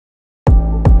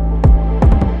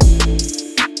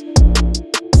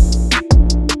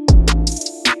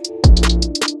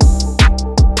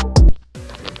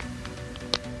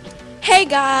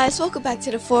guys, welcome back to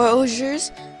the Four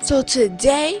Osiers. So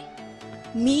today,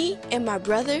 me and my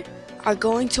brother are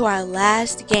going to our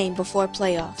last game before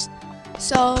playoffs.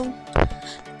 So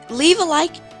leave a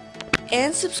like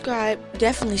and subscribe.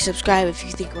 Definitely subscribe if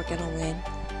you think we're gonna win.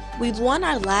 We've won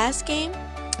our last game,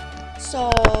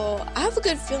 so I have a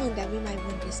good feeling that we might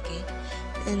win this game.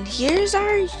 And here's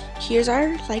our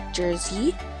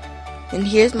jersey, and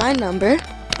here's my number.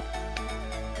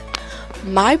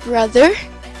 My brother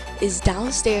is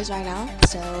downstairs right now,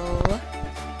 so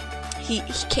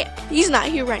he's not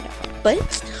here right now, but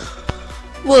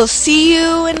we'll see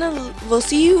you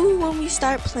when we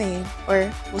start playing,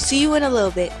 or we'll see you in a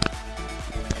little bit.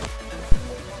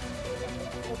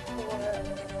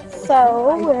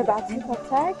 So we're about to go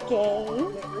to our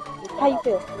game. How you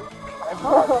feel?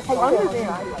 How you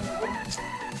feel?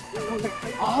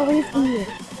 Always eat.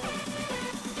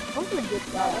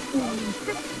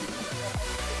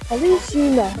 At least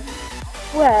you know.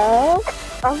 Well,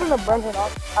 I'm gonna burn it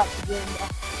off after doing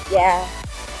that. Yeah.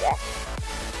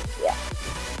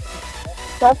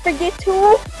 Don't forget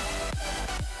to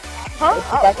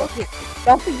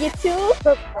don't forget to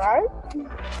subscribe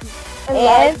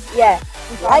and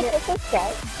like and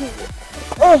subscribe.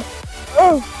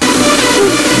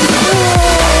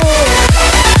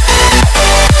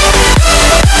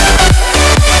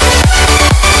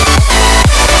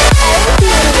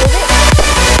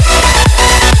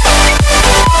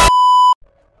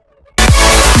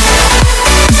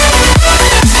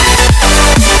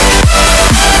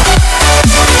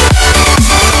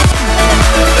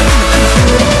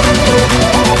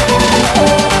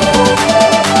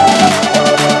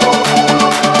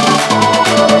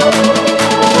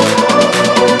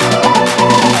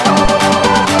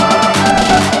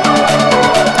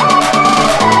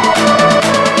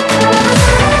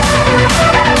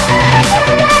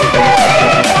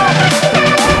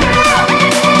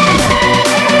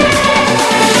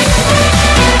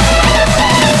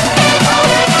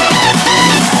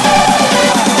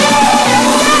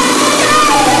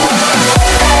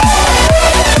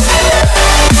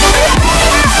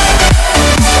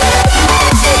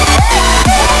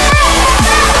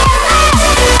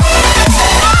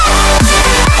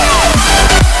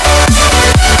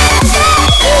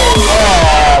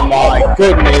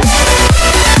 Goodness.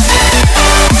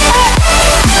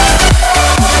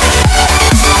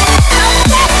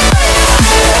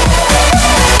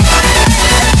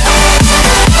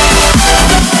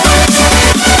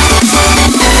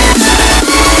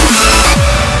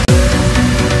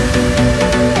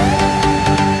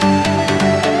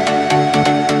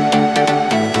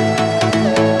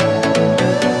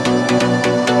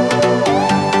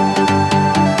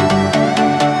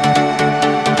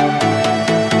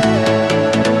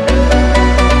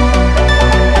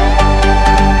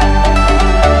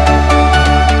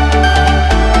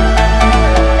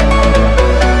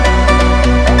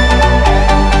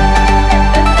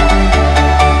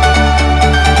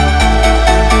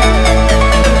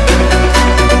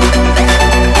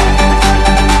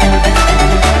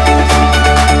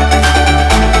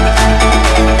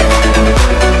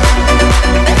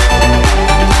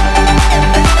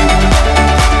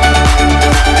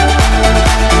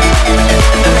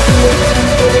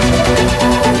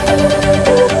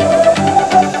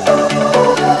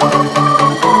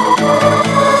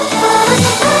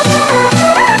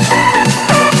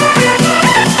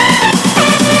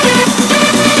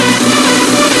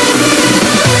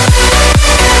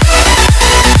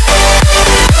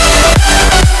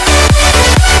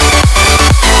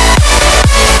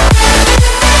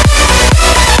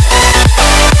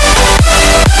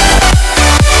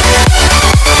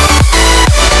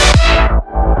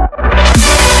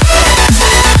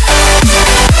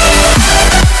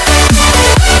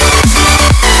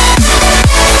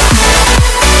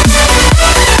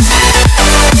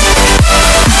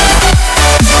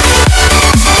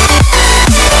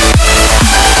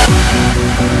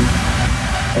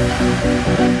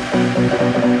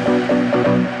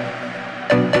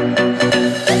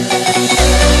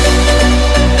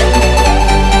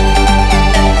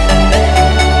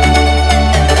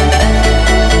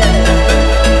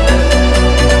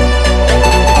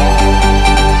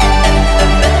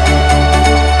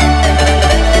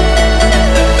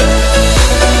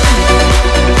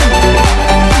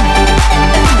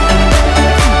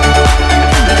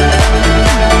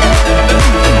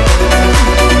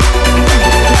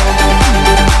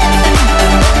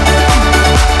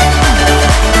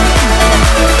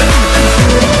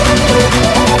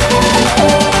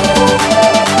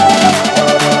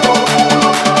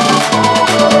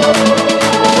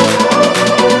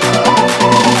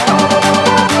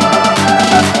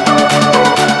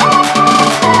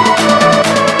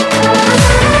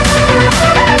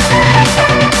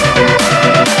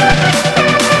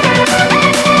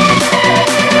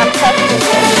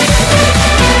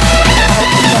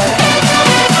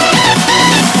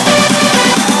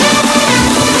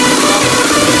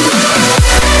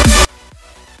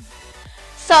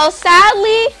 So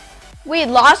sadly, we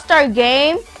lost our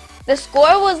game. The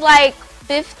score was like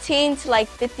 15 to like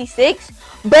 56.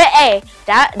 But hey,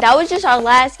 that was just our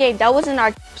last game. That wasn't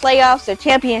our playoffs or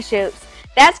championships.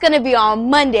 That's gonna be on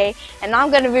Monday, and I'm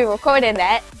gonna be recording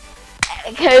that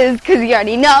because you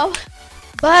already know.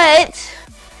 But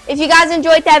if you guys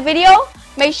enjoyed that video,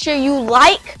 make sure you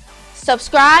like,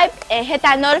 subscribe, and hit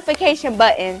that notification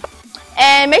button.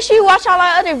 And make sure you watch all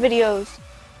our other videos.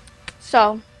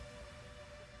 So,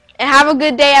 and have a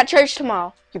good day at church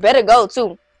tomorrow. You better go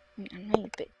too. I know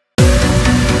you bet.